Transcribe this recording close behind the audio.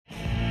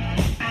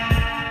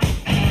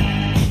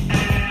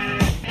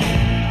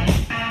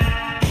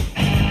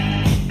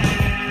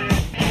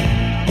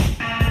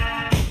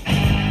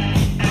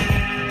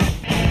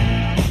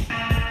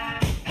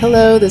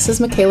Hello, this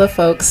is Michaela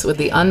Folks with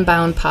the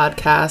Unbound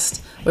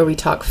podcast, where we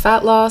talk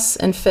fat loss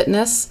and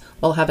fitness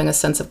while having a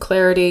sense of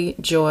clarity,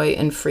 joy,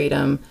 and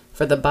freedom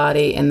for the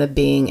body and the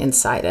being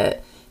inside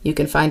it. You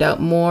can find out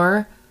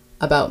more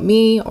about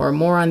me or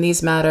more on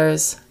these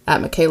matters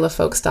at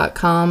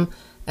michaelafolks.com,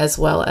 as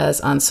well as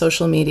on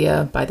social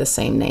media by the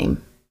same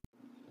name.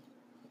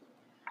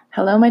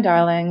 Hello, my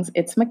darlings.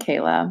 It's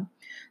Michaela.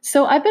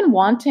 So I've been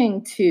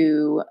wanting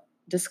to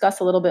discuss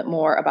a little bit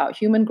more about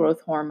human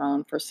growth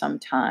hormone for some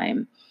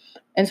time.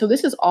 And so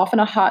this is often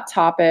a hot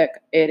topic.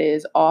 It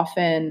is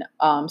often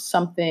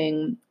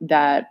something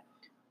that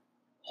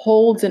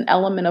holds an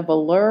element of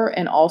allure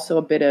and also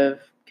a bit of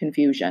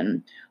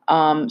confusion.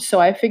 So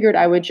I figured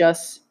I would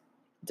just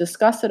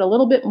discuss it a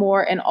little bit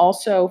more, and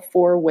also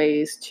 4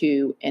 ways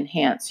to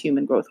enhance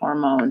human growth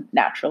hormone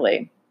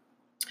naturally.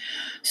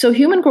 So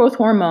human growth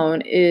hormone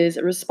is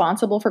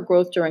responsible for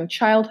growth during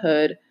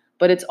childhood,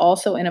 but it's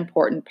also an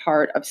important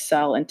part of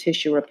cell and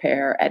tissue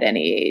repair at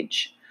any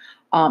age.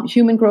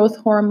 Human growth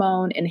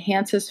hormone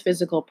enhances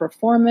physical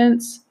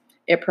performance.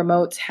 It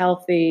promotes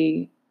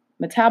healthy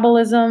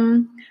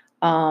metabolism.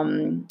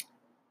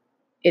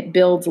 It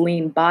builds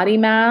lean body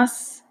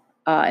mass.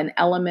 An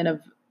element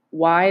of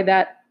why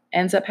that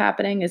ends up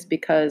happening is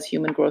because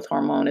human growth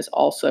hormone is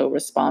also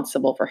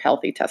responsible for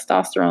healthy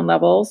testosterone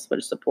levels,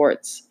 which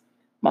supports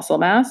muscle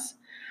mass.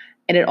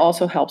 And it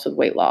also helps with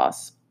weight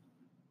loss.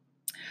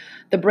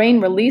 The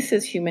brain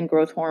releases human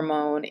growth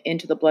hormone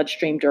into the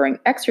bloodstream during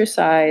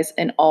exercise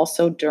and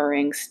also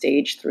during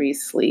stage 3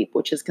 sleep,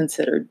 which is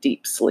considered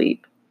deep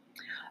sleep.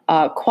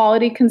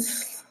 Quality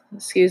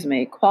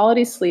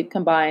sleep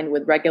combined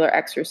with regular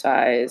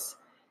exercise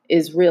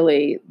is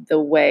really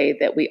the way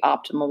that we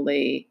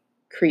optimally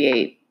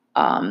create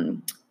a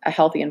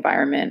healthy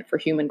environment for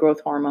human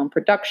growth hormone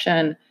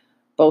production,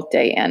 both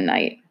day and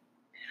night.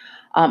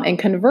 And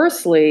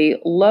conversely,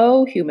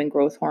 low human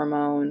growth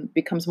hormone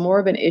becomes more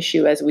of an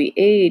issue as we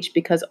age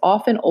because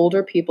often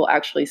older people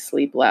actually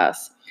sleep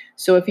less.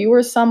 So if you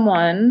are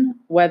someone,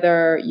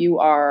 whether you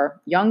are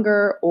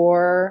younger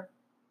or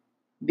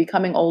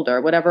becoming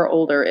older, whatever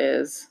older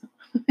is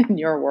in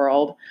your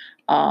world,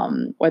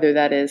 whether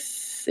that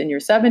is in your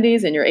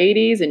 70s, in your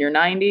 80s, in your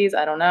 90s,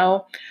 I don't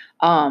know.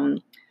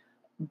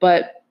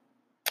 But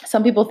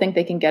some people think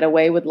they can get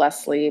away with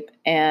less sleep,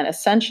 and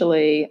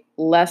essentially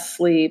less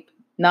sleep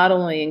not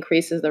only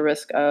increases the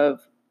risk of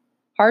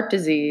heart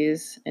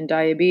disease and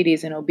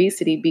diabetes and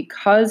obesity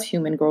because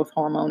human growth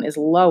hormone is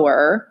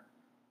lower,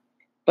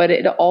 but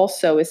it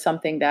also is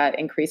something that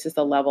increases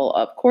the level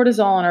of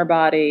cortisol in our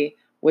body,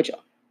 which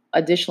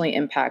additionally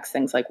impacts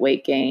things like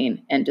weight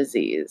gain and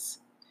disease.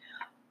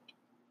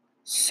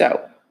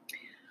 So,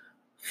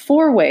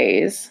 4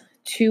 ways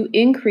to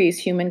increase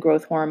human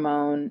growth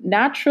hormone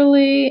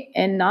naturally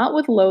and not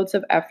with loads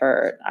of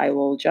effort, I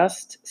will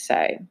just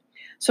say.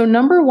 So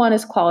number 1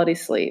 is quality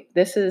sleep.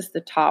 This is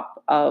the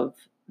top of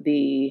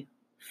the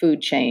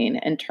food chain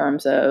in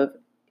terms of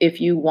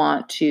if you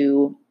want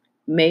to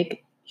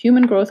make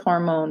human growth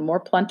hormone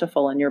more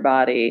plentiful in your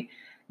body,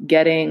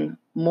 getting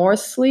more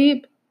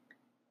sleep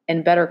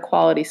and better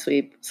quality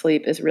sleep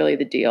is really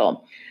the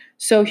deal.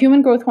 So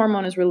human growth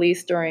hormone is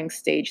released during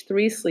stage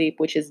 3 sleep,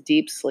 which is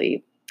deep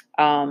sleep.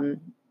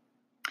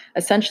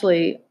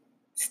 Essentially,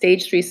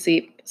 stage 3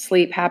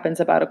 sleep happens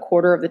about a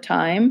quarter of the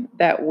time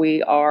that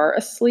we are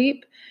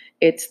asleep.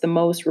 It's the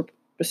most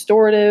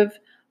restorative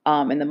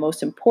and the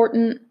most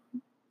important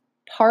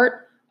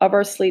part of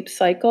our sleep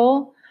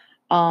cycle.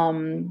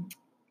 And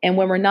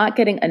when we're not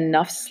getting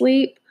enough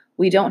sleep,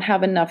 we don't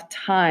have enough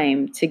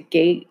time to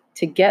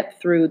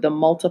get through the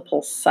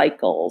multiple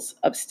cycles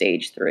of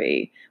stage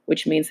 3,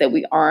 which means that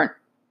we aren't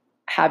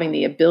having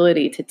the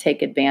ability to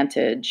take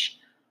advantage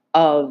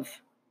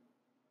of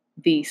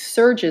the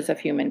surges of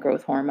human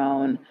growth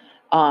hormone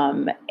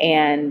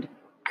and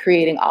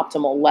creating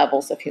optimal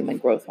levels of human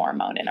growth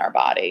hormone in our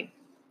body.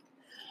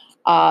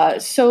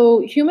 So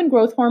human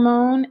growth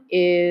hormone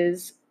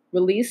is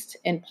released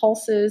in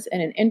pulses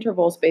and in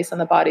intervals based on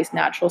the body's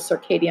natural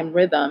circadian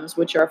rhythms,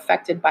 which are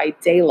affected by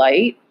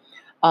daylight.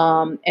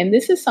 And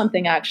this is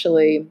something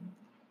actually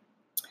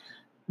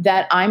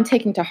that I'm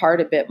taking to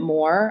heart a bit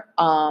more.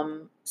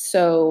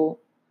 So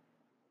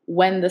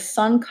when the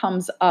sun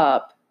comes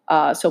up,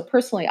 so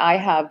personally, I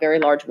have very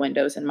large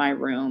windows in my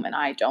room, and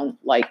I don't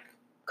like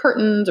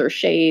curtains or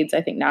shades.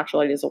 I think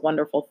natural light is a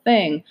wonderful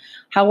thing.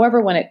 However,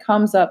 when it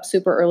comes up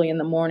super early in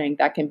the morning,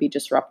 that can be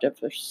disruptive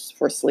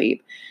for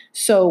sleep.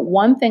 So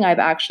one thing I've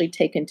actually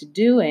taken to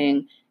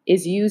doing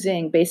is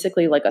using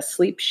basically like a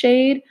sleep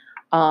shade,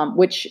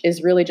 which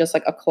is really just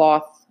like a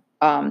cloth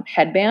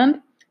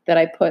headband that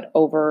I put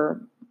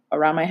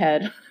around my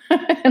head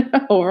and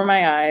over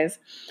my eyes.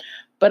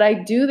 But I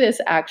do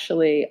this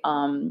actually,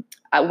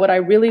 what I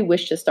really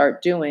wish to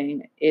start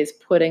doing is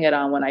putting it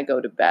on when I go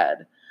to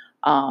bed.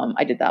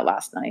 I did that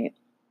last night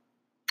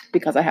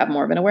because I have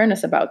more of an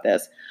awareness about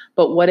this.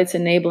 But what it's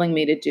enabling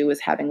me to do is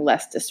having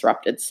less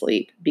disrupted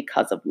sleep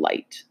because of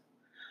light.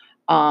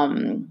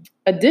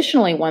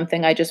 Additionally, one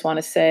thing I just want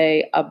to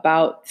say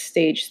about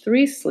stage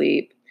 3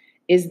 sleep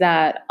is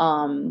that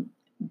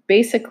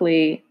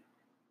basically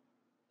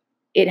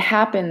it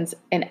happens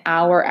an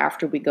hour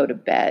after we go to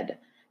bed.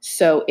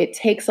 So it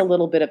takes a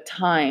little bit of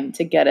time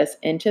to get us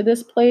into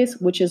this place,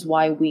 which is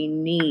why we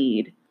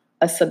need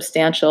a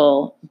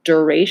substantial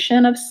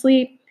duration of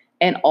sleep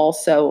and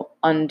also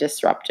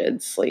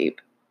undisrupted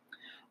sleep.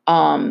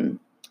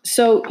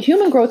 So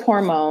human growth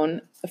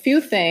hormone, a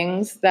few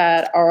things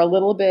that are a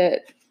little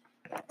bit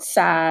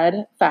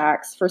sad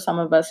facts for some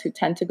of us who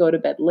tend to go to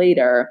bed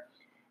later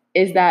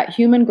is that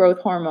human growth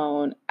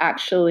hormone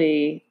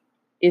actually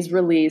is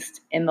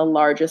released in the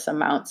largest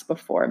amounts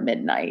before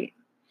midnight.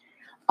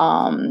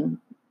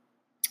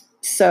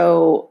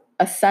 So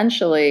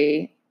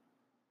essentially,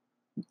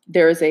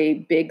 there's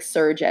a big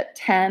surge at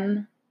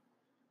 10.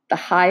 The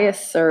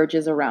highest surge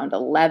is around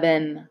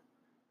 11.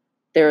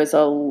 There's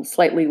a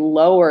slightly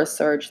lower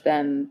surge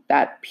than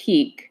that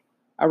peak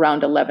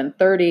around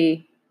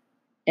 11:30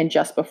 and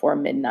just before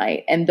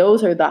midnight. And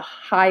those are the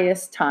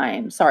highest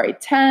times.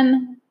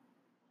 10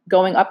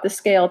 going up the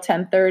scale,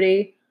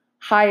 10:30,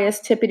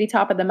 highest tippity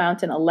top of the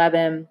mountain,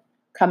 11,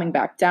 coming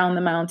back down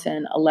the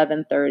mountain,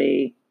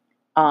 11:30,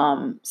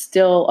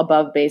 still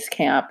above base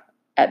camp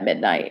at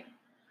midnight.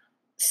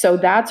 So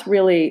that's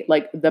really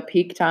like the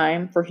peak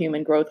time for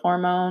human growth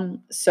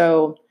hormone.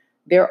 So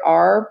there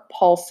are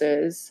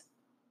pulses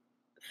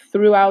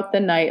throughout the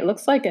night. It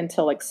looks like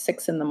until like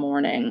 6 in the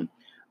morning,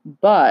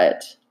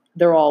 but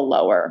they're all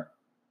lower.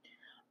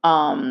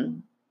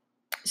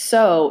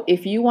 So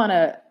if you want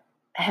to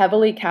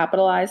heavily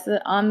capitalize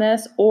on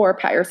this or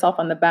pat yourself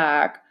on the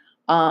back,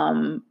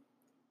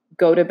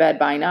 go to bed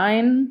by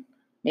 9.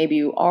 Maybe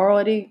you are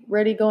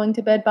already going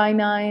to bed by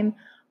 9.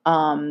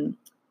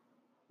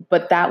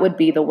 But that would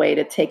be the way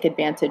to take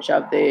advantage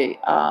of the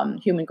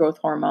human growth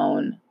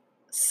hormone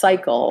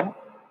cycle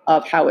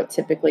of how it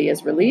typically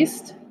is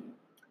released.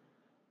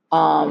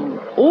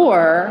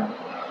 Or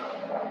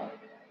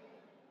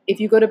if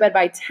you go to bed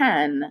by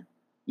 10,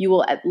 you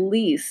will at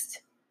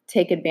least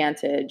take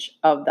advantage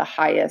of the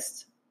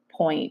highest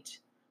point,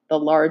 the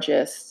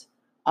largest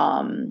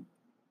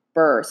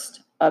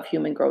burst of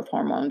human growth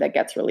hormone that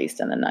gets released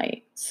in the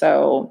night.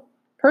 So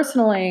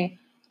personally,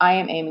 I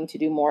am aiming to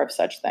do more of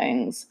such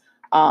things.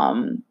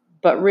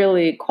 But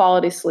really,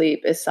 quality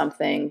sleep is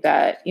something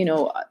that,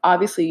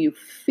 obviously you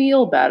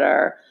feel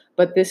better,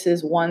 but this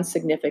is one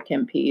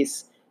significant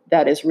piece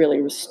that is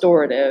really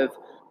restorative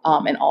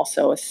and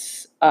also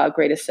a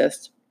great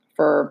assist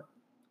for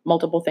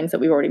multiple things that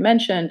we've already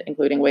mentioned,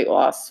 including weight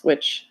loss,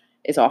 which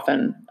is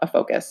often a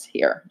focus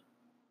here.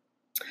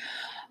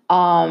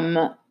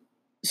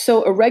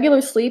 So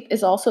irregular sleep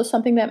is also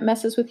something that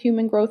messes with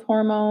human growth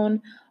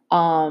hormone.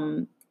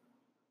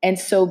 And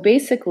so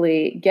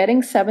basically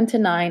getting 7 to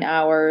 9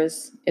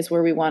 hours is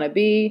where we want to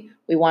be.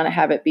 We want to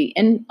have it be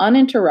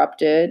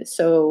uninterrupted.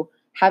 So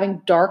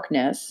having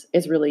darkness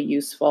is really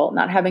useful.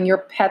 Not having your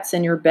pets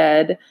in your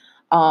bed,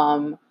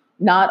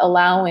 not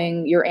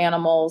allowing your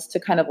animals to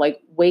kind of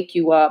like wake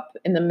you up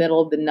in the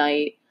middle of the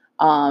night,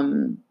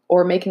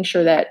 or making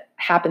sure that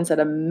happens at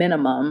a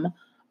minimum.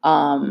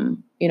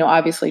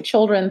 Obviously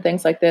children,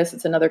 things like this,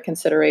 it's another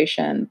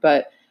consideration,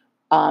 but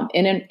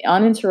in an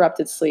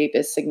uninterrupted sleep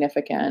is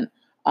significant,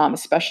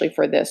 especially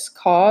for this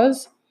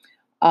cause.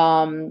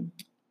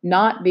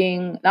 Not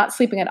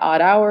sleeping at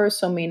odd hours.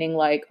 So meaning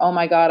like, oh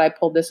my God, I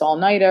pulled this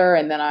all-nighter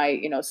and then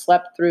I,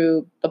 slept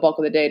through the bulk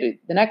of the day to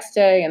the next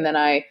day. And then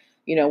I,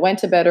 went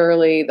to bed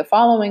early the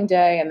following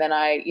day. And then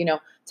I,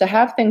 to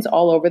have things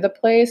all over the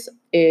place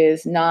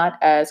is not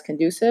as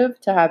conducive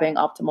to having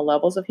optimal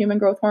levels of human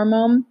growth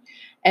hormone.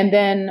 And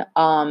then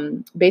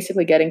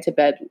basically getting to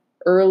bed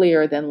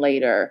earlier than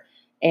later.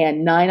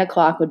 And 9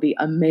 o'clock would be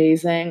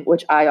amazing,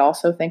 which I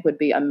also think would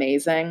be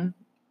amazing.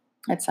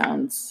 It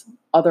sounds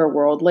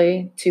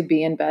otherworldly to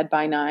be in bed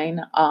by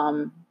 9.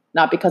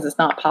 Not because it's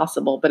not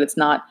possible, but it's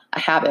not a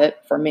habit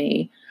for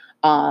me.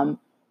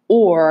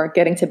 Or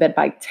getting to bed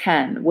by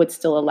 10 would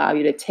still allow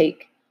you to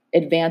take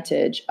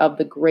advantage of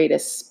the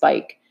greatest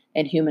spike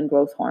in human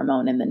growth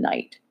hormone in the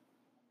night.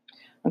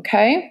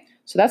 Okay,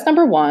 so that's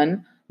number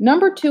 1.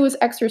 Number 2 is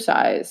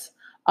exercise.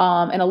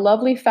 And a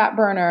lovely fat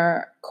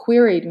burner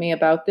queried me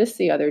about this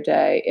the other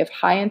day, if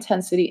high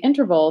intensity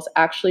intervals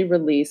actually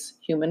release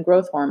human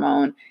growth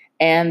hormone,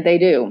 and they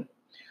do.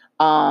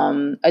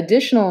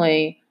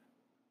 Additionally,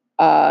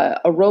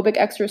 aerobic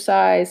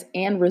exercise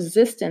and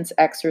resistance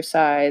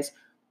exercise,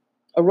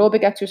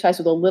 aerobic exercise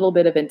with a little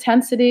bit of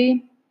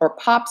intensity or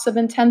pops of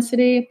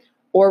intensity,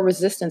 or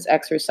resistance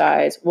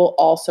exercise will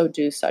also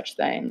do such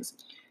things.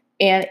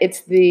 And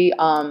it's the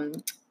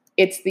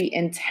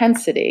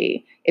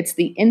intensity, it's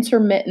the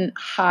intermittent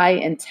high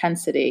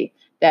intensity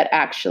that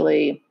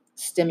actually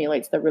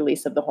stimulates the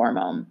release of the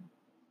hormone.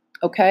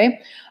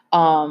 Okay?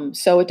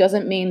 So it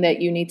doesn't mean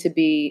that you need to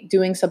be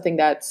doing something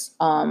that's,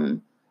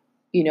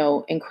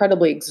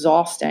 incredibly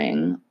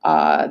exhausting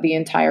the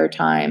entire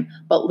time,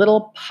 but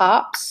little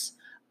pops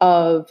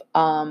of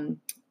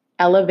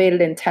elevated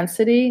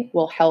intensity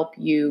will help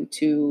you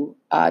to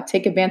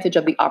take advantage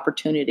of the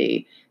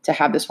opportunity to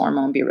have this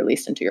hormone be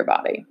released into your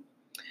body.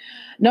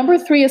 Number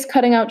 3 is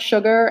cutting out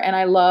sugar. And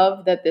I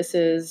love that this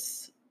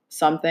is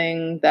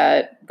something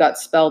that got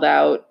spelled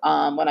out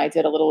when I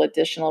did a little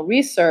additional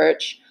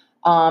research.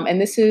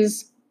 And this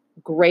is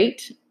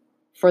great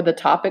for the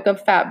topic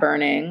of fat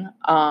burning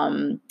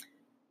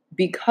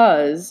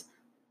because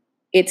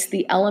it's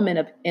the element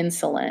of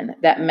insulin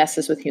that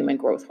messes with human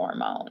growth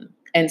hormone.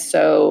 And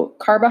so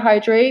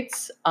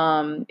carbohydrates,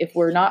 if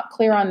we're not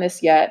clear on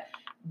this yet,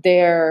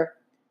 they're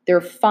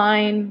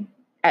fine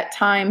at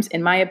times,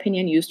 in my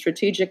opinion, used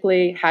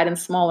strategically, had in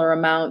smaller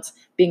amounts,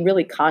 being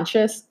really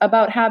conscious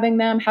about having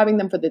them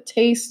for the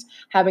taste,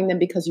 having them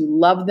because you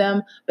love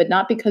them, but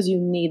not because you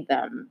need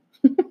them.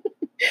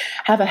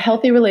 Have a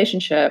healthy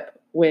relationship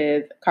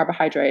with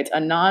carbohydrates, a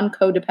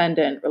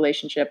non-codependent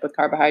relationship with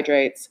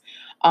carbohydrates,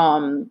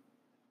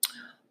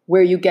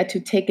 where you get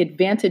to take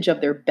advantage of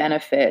their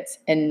benefits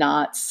and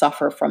not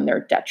suffer from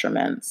their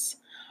detriments.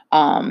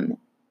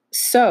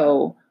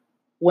 So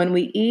when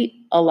we eat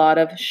a lot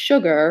of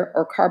sugar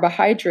or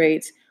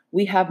carbohydrates,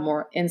 we have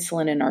more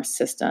insulin in our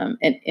system.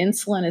 And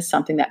insulin is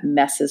something that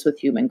messes with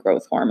human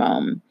growth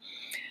hormone.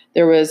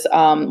 There was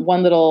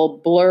one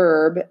little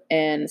blurb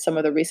in some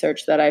of the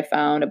research that I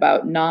found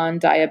about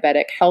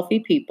non-diabetic healthy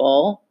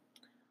people,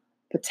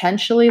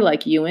 potentially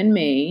like you and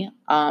me.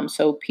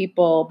 So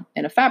people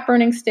in a fat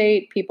burning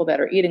state, people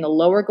that are eating a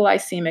lower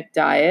glycemic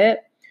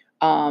diet,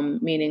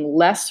 meaning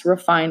less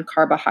refined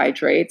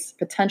carbohydrates,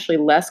 potentially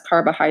less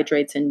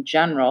carbohydrates in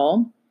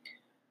general.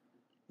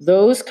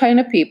 Those kind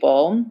of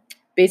people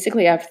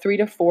basically have 3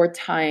 to 4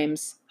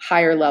 times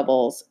higher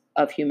levels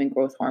of human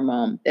growth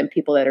hormone than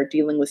people that are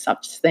dealing with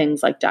such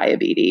things like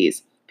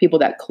diabetes, people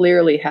that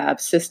clearly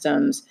have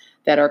systems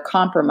that are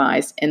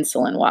compromised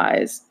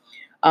insulin-wise.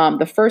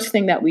 The first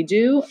thing that we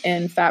do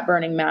in Fat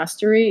Burning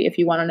Mastery, if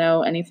you want to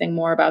know anything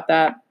more about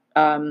that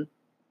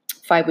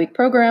 5-week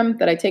program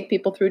that I take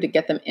people through to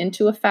get them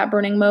into a fat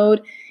burning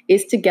mode,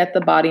 is to get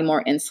the body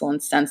more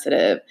insulin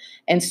sensitive.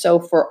 And so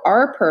for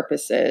our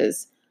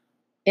purposes,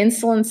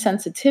 insulin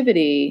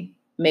sensitivity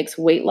makes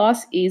weight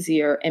loss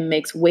easier and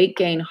makes weight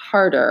gain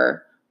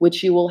harder,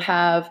 which you will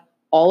have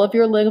all of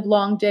your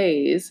livelong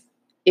days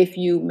if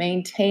you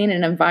maintain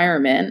an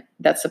environment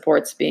that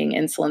supports being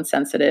insulin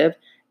sensitive.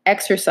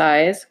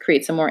 Exercise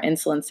creates a more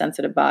insulin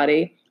sensitive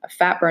body. A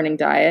fat burning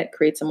diet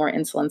creates a more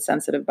insulin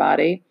sensitive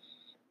body.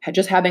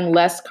 Just having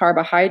less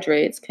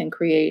carbohydrates can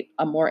create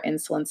a more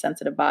insulin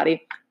sensitive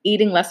body.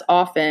 Eating less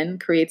often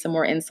creates a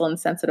more insulin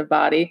sensitive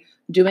body.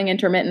 Doing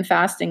intermittent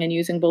fasting and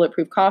using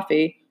bulletproof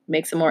coffee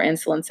makes a more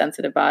insulin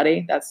sensitive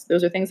body.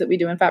 Those are things that we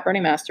do in Fat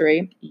Burning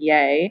Mastery.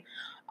 Yay.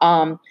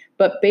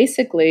 But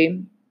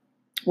basically,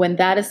 when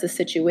that is the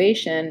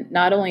situation,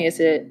 not only is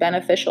it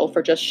beneficial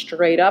for just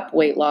straight up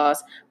weight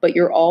loss, but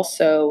you're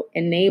also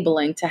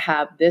enabling to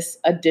have this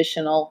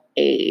additional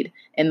aid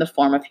in the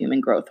form of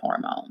human growth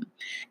hormone.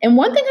 And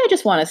one thing I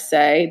just want to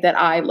say that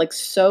I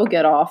so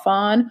get off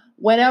on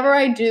whenever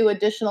I do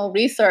additional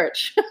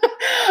research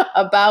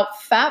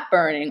about fat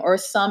burning or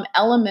some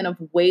element of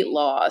weight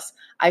loss,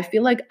 I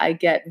feel like I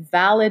get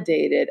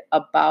validated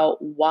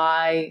about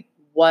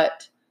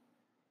what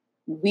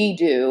we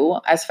do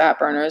as fat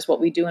burners,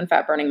 what we do in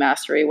Fat Burning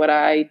Mastery, what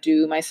I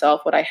do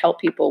myself, what I help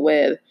people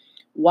with,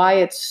 why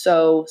it's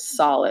so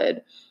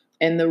solid.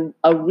 And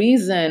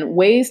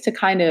ways to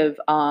kind of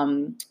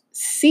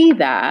see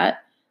that,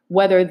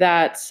 whether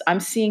that's, I'm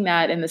seeing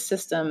that in the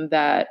system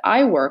that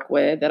I work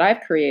with, that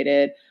I've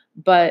created,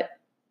 but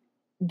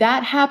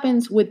that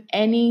happens with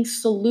any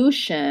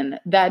solution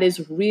that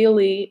is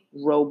really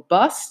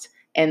robust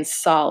and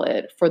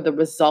solid for the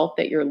result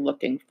that you're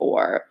looking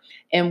for.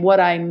 And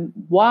what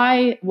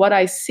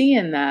I see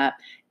in that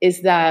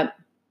is that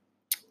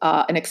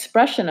an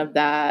expression of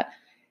that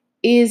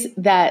is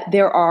that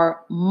there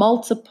are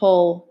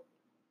multiple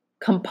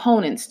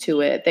components to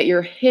it, that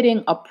you're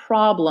hitting a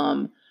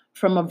problem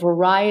from a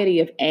variety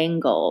of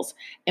angles.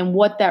 And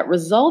what that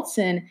results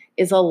in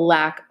is a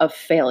lack of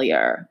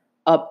failure,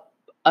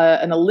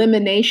 an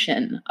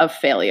elimination of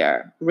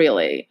failure,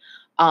 really.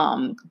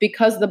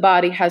 Because the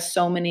body has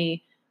so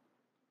many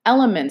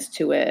elements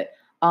to it,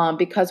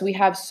 because we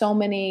have so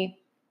many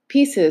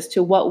pieces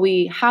to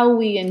how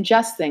we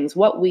ingest things,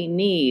 what we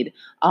need,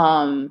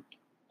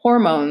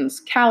 hormones,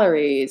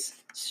 calories,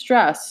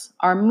 stress,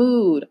 our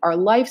mood, our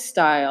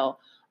lifestyle,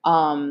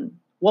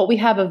 what we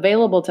have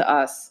available to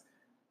us,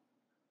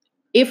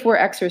 if we're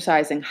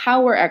exercising,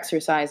 how we're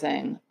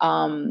exercising,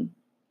 the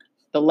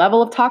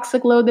level of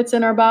toxic load that's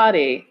in our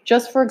body,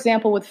 just for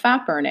example, with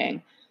fat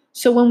burning.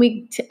 So when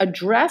we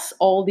address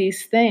all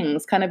these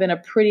things kind of in a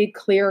pretty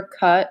clear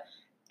cut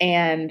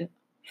and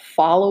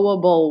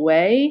followable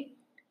way,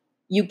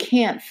 you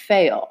can't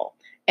fail.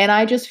 And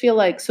I just feel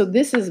like, so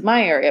this is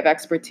my area of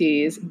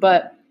expertise,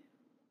 but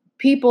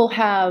people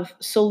have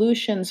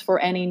solutions for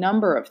any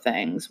number of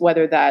things,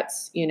 whether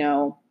that's,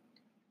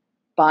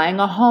 buying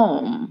a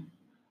home,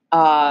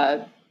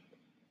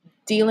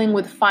 dealing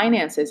with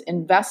finances,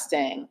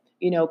 investing,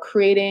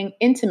 creating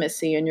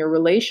intimacy in your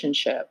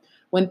relationship.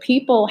 When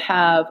people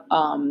have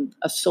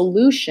a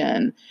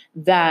solution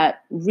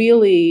that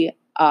really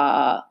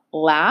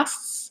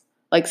lasts,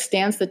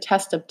 stands the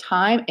test of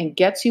time and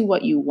gets you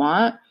what you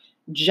want,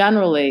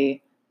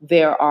 generally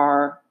There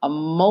are a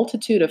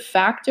multitude of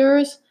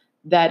factors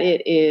that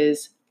it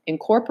is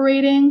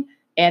incorporating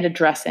and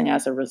addressing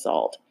as a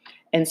result.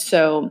 And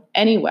so,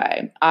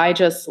 anyway, I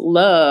just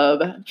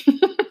love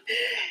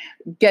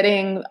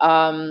getting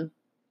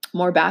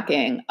more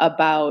backing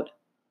about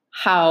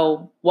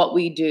how what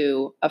we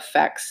do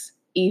affects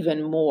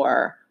even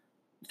more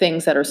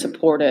things that are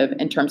supportive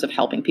in terms of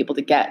helping people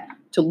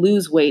to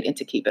lose weight and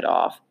to keep it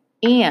off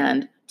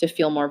and to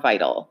feel more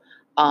vital,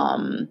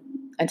 and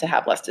to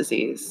have less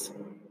disease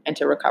and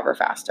to recover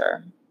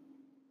faster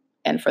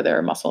and for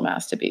their muscle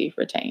mass to be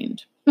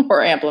retained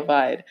or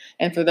amplified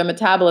and for their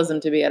metabolism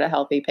to be at a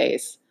healthy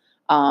pace.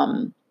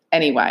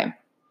 Anyway,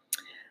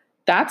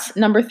 that's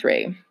number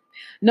 3.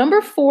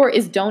 Number 4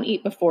 is don't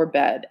eat before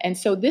bed. And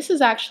so this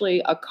is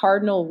actually a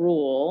cardinal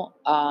rule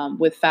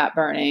with fat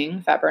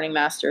burning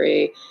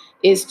mastery,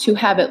 is to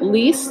have at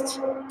least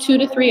 2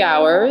 to 3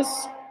 hours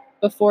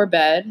before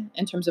bed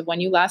in terms of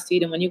when you last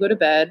eat and when you go to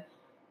bed.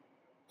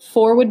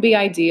 4 would be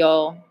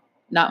ideal,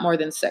 not more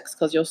than 6,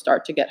 because you'll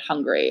start to get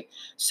hungry.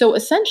 So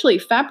essentially,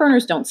 fat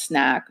burners don't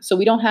snack. So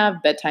we don't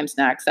have bedtime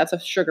snacks. That's a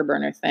sugar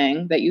burner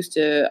thing that used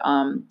to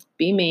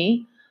be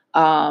me.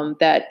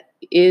 That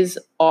is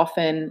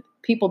often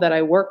people that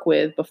I work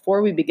with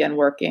before we begin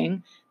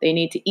working. They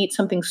need to eat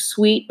something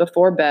sweet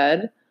before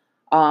bed.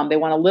 They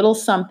want a little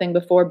something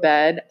before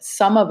bed.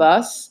 Some of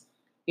us,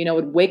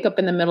 would wake up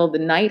in the middle of the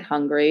night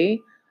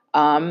hungry,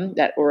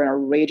 that we're in a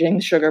raging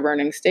sugar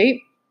burning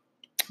state.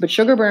 But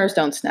sugar burners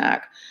don't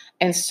snack.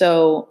 And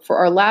so for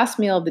our last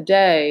meal of the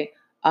day,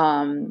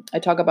 I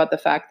talk about the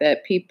fact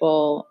that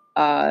people,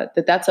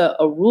 that's a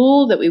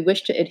rule that we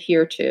wish to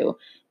adhere to.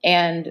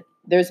 And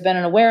there's been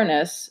an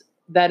awareness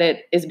that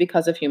it is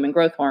because of human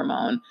growth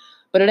hormone.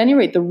 But at any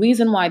rate, the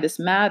reason why this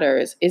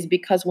matters is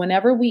because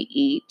whenever we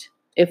eat,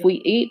 if we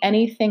eat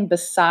anything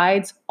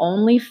besides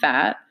only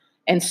fat,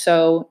 and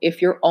so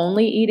if you're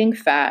only eating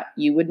fat,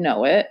 you would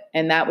know it,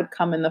 and that would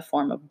come in the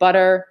form of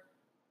butter,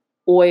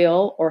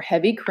 oil, or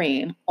heavy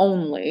cream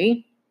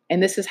only.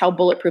 And this is how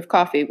bulletproof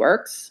coffee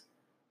works.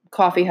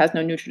 Coffee has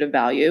no nutritive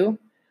value.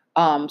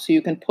 So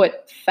you can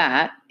put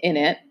fat in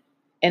it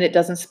and it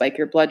doesn't spike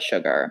your blood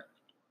sugar.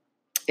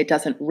 It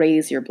doesn't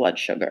raise your blood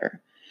sugar.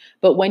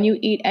 But when you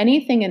eat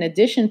anything in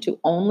addition to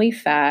only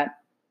fat,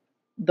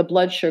 the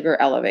blood sugar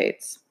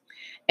elevates.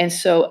 And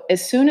so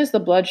as soon as the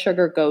blood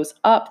sugar goes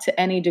up to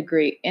any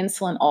degree,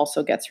 insulin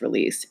also gets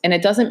released. And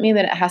it doesn't mean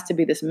that it has to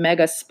be this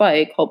mega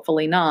spike,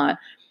 hopefully not,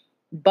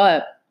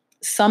 but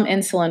some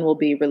insulin will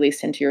be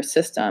released into your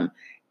system.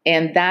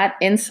 And that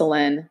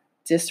insulin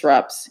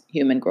disrupts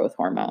human growth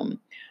hormone.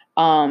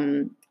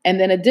 And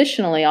then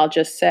additionally, I'll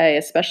just say,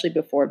 especially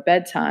before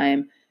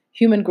bedtime,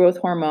 human growth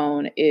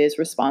hormone is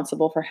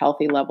responsible for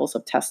healthy levels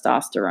of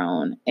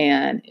testosterone.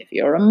 And if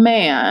you're a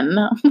man,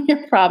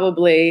 you're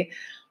probably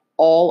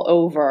all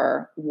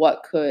over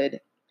what could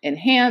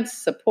enhance,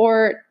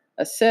 support,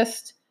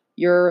 assist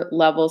your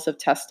levels of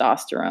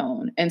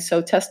testosterone. And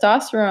so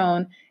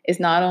testosterone is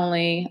not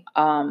only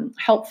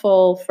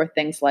helpful for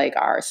things like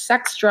our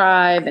sex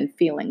drive and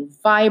feeling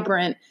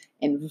vibrant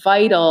and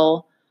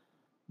vital,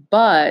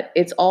 but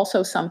it's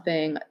also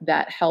something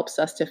that helps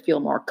us to feel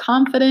more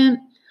confident,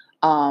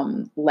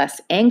 less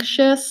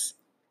anxious,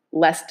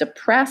 less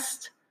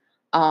depressed.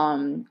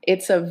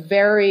 It's a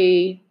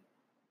very,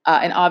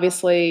 and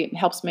obviously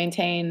helps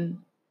maintain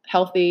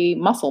healthy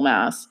muscle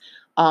mass.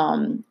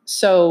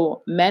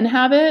 So men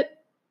have it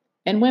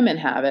and women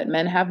have it.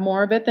 Men have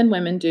more of it than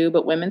women do,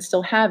 but women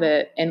still have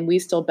it, and we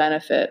still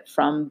benefit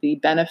from the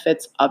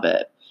benefits of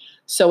it.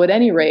 So at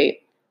any rate,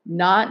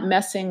 not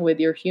messing with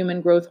your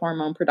human growth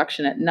hormone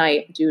production at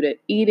night due to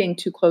eating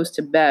too close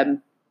to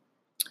bed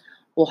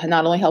will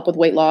not only help with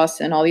weight loss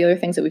and all the other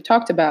things that we've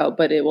talked about,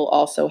 but it will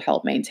also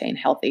help maintain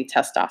healthy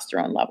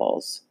testosterone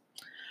levels.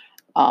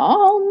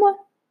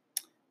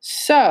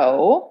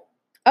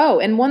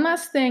 And one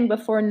last thing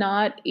before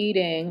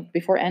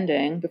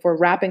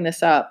wrapping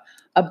this up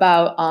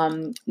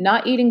about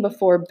not eating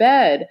before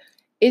bed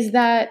is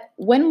that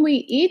when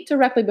we eat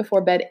directly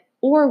before bed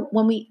or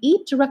when we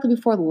eat directly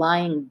before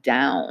lying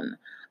down,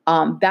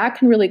 that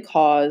can really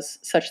cause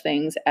such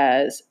things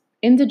as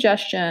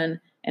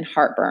indigestion and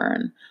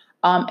heartburn.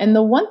 And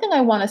the one thing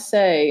I want to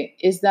say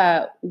is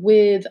that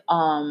with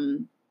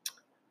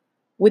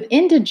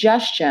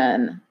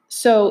indigestion,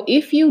 so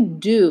if you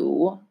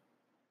do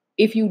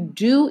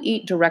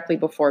eat directly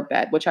before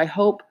bed, which I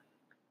hope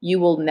you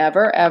will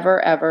never,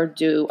 ever, ever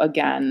do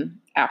again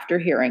after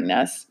hearing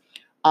this,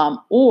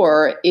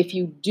 or if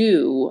you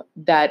do,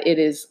 that it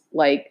is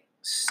like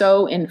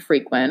so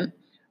infrequent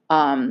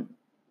to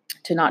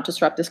not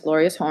disrupt this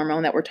glorious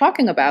hormone that we're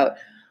talking about.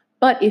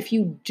 But if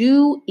you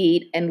do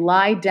eat and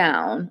lie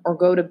down or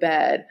go to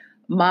bed,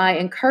 my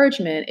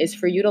encouragement is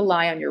for you to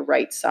lie on your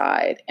right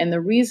side. And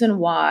the reason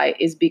why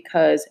is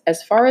because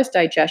as far as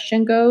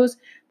digestion goes,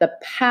 the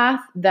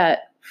path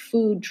that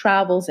food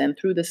travels in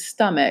through the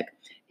stomach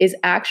is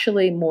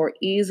actually more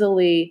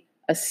easily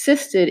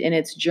assisted in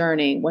its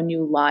journey when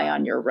you lie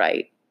on your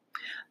right.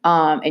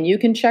 And you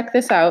can check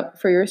this out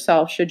for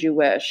yourself should you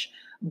wish.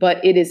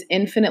 but it is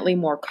infinitely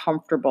more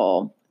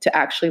comfortable to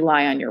actually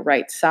lie on your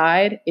right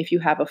side if you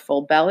have a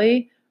full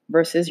belly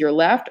versus your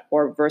left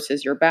or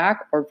versus your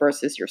back or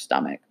versus your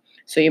stomach.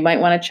 So you might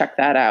want to check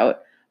that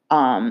out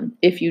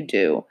if you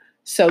do.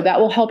 So that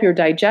will help your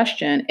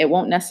digestion. It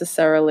won't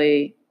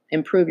necessarily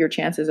improve your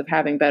chances of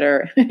having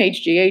better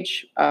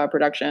HGH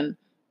production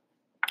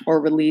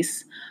or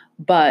release,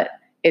 but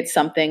it's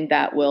something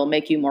that will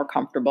make you more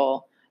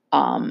comfortable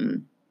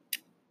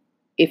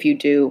if you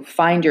do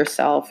find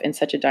yourself in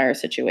such a dire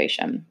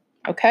situation.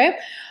 Okay.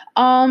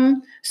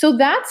 So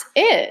that's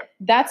it.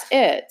 That's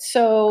it.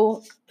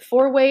 So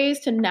 4 ways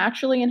to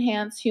naturally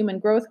enhance human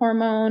growth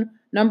hormone.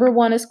 Number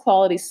 1 is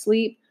quality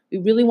sleep. We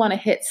really want to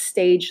hit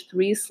stage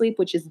 3 sleep,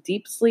 which is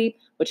deep sleep,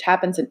 which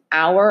happens an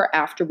hour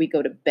after we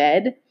go to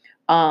bed.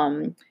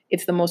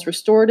 It's the most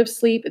restorative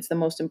sleep. It's the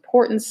most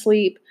important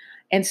sleep.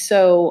 And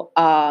so,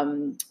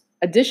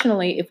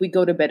 additionally, if we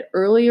go to bed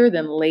earlier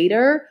than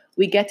later,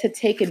 we get to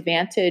take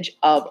advantage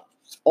of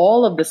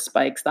all of the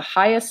spikes, the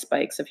highest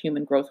spikes of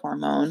human growth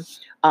hormone,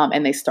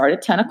 and they start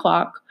at 10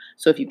 o'clock.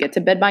 So if you get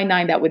to bed by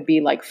 9, that would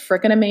be like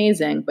freaking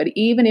amazing. But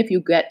even if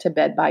you get to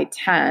bed by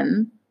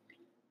 10,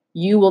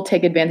 you will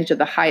take advantage of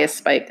the highest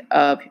spike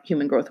of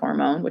human growth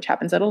hormone, which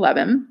happens at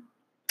 11.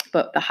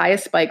 But the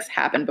highest spikes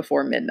happen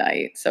before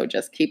midnight. So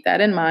just keep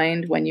that in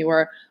mind when you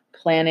are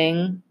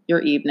planning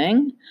your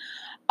evening.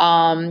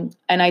 And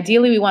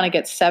ideally, we want to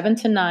get 7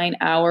 to 9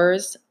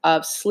 hours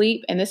of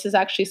sleep. And this is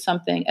actually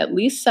something, at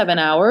least 7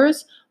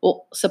 hours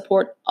will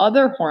support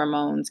other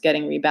hormones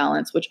getting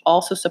rebalanced, which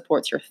also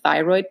supports your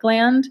thyroid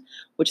gland,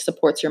 which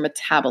supports your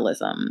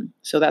metabolism.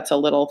 So that's a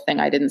little thing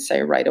I didn't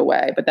say right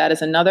away. But that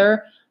is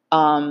another,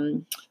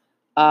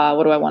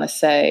 what do I want to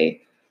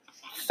say?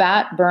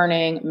 Fat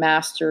burning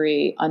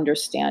mastery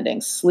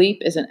understanding.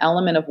 Sleep is an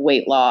element of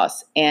weight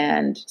loss.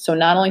 And so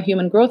not only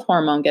human growth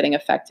hormone getting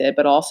affected,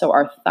 but also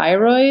our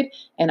thyroid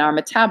and our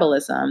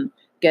metabolism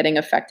getting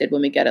affected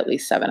when we get at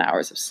least 7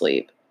 hours of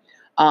sleep.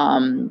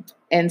 And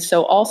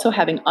so also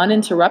having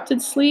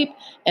uninterrupted sleep,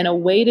 and a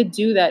way to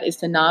do that is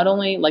to not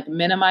only like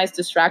minimize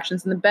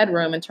distractions in the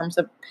bedroom in terms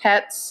of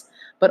pets,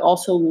 but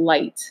also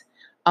light.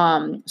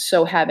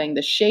 So having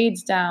the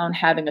shades down,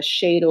 having a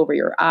shade over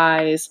your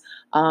eyes,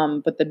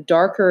 but the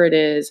darker it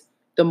is,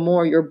 the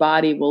more your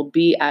body will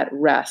be at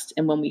rest.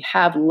 And when we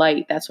have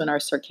light, that's when our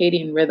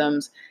circadian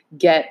rhythms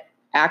get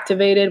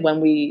activated, when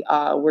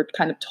we're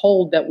kind of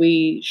told that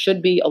we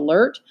should be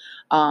alert.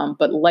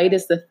 But light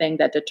is the thing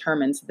that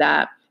determines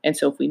that. And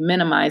so if we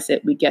minimize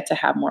it, we get to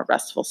have more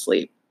restful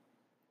sleep.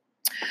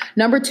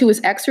 Number 2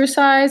 is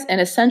exercise, and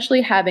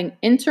essentially having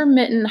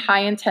intermittent high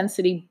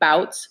intensity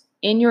bouts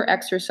in your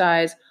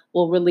exercise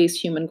will release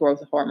human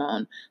growth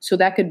hormone. So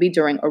that could be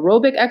during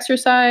aerobic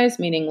exercise,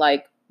 meaning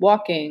like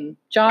walking,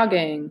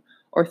 jogging,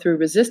 or through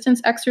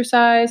resistance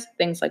exercise,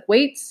 things like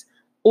weights,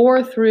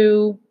 or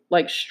through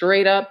like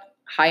straight up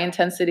high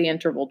intensity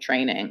interval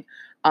training.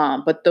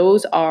 But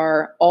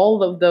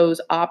all of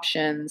those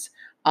options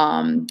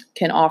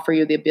can offer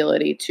you the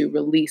ability to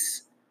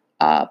release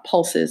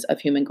pulses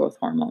of human growth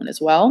hormone as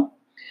well.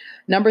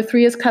 Number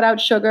 3 is cut out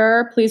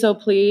sugar. Please, oh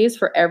please,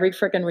 for every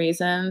freaking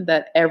reason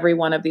that every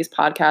one of these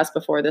podcasts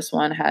before this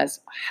one has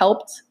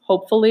helped,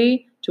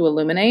 hopefully, to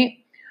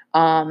illuminate.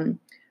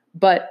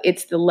 But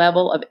it's the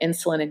level of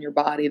insulin in your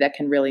body that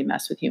can really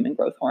mess with human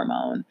growth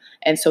hormone.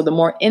 And so the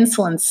more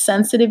insulin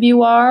sensitive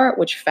you are,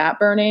 which fat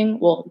burning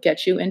will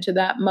get you into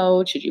that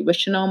mode. Should you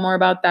wish to know more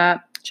about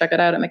that, check it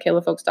out at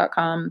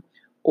michaelafolks.com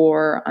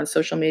or on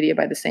social media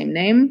by the same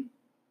name.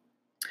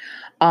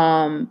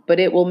 But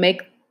it will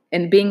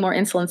and being more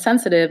insulin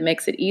sensitive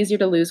makes it easier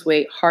to lose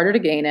weight, harder to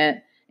gain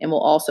it, and will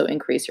also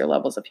increase your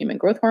levels of human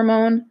growth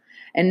hormone.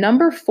 And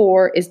number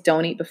 4 is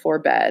don't eat before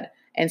bed.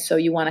 And so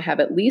you want to have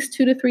at least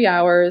 2 to 3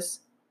 hours,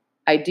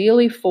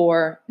 ideally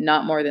 4,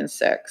 not more than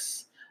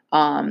 6.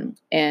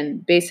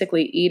 And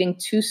basically eating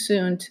too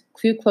soon,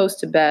 too close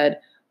to bed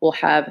will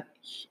have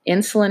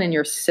insulin in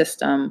your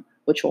system,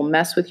 which will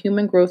mess with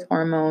human growth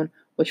hormone,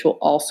 which will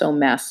also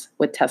mess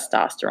with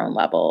testosterone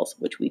levels,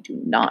 which we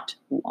do not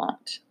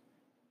want.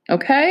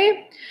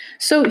 Okay,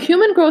 so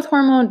human growth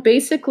hormone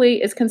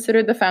basically is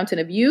considered the fountain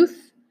of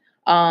youth.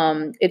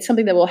 It's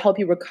something that will help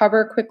you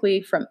recover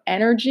quickly from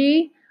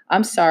energy.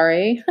 I'm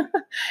sorry.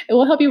 It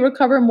will help you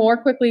recover more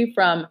quickly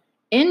from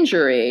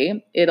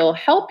injury. It'll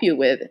help you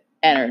with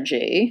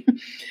energy.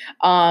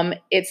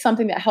 It's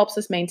something that helps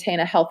us maintain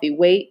a healthy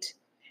weight.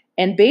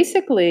 And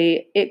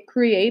basically, it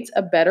creates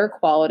a better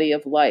quality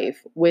of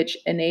life, which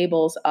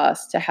enables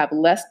us to have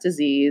less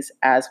disease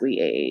as we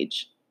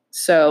age.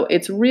 So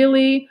it's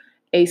really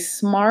a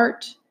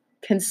smart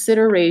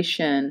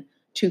consideration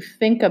to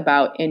think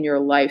about in your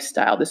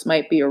lifestyle. This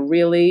might be a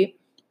really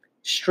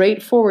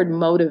straightforward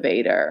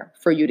motivator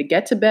for you to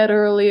get to bed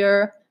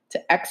earlier, to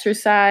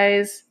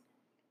exercise,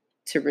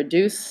 to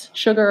reduce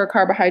sugar or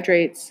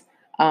carbohydrates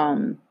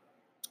in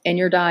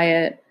your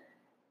diet,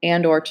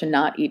 and or to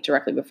not eat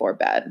directly before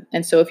bed.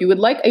 And so if you would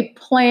like a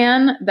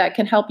plan that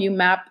can help you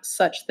map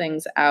such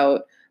things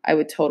out, I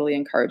would totally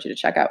encourage you to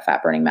check out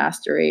Fat Burning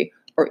Mastery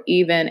or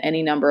even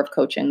any number of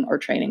coaching or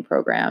training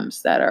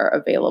programs that are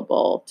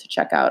available to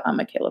check out on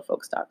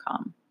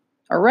michaelafolks.com.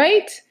 All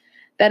right,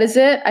 that is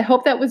it. I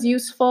hope that was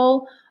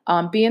useful.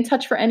 Be in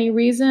touch for any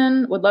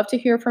reason. Would love to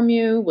hear from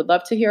you. Would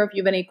love to hear if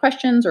you have any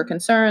questions or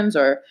concerns,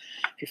 or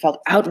if you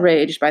felt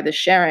outraged by the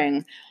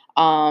sharing.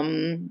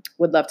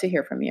 Would love to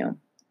hear from you.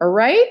 All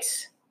right,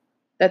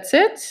 that's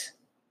it.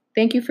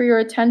 Thank you for your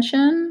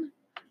attention.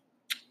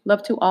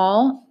 Love to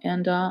all,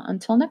 and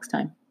until next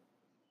time.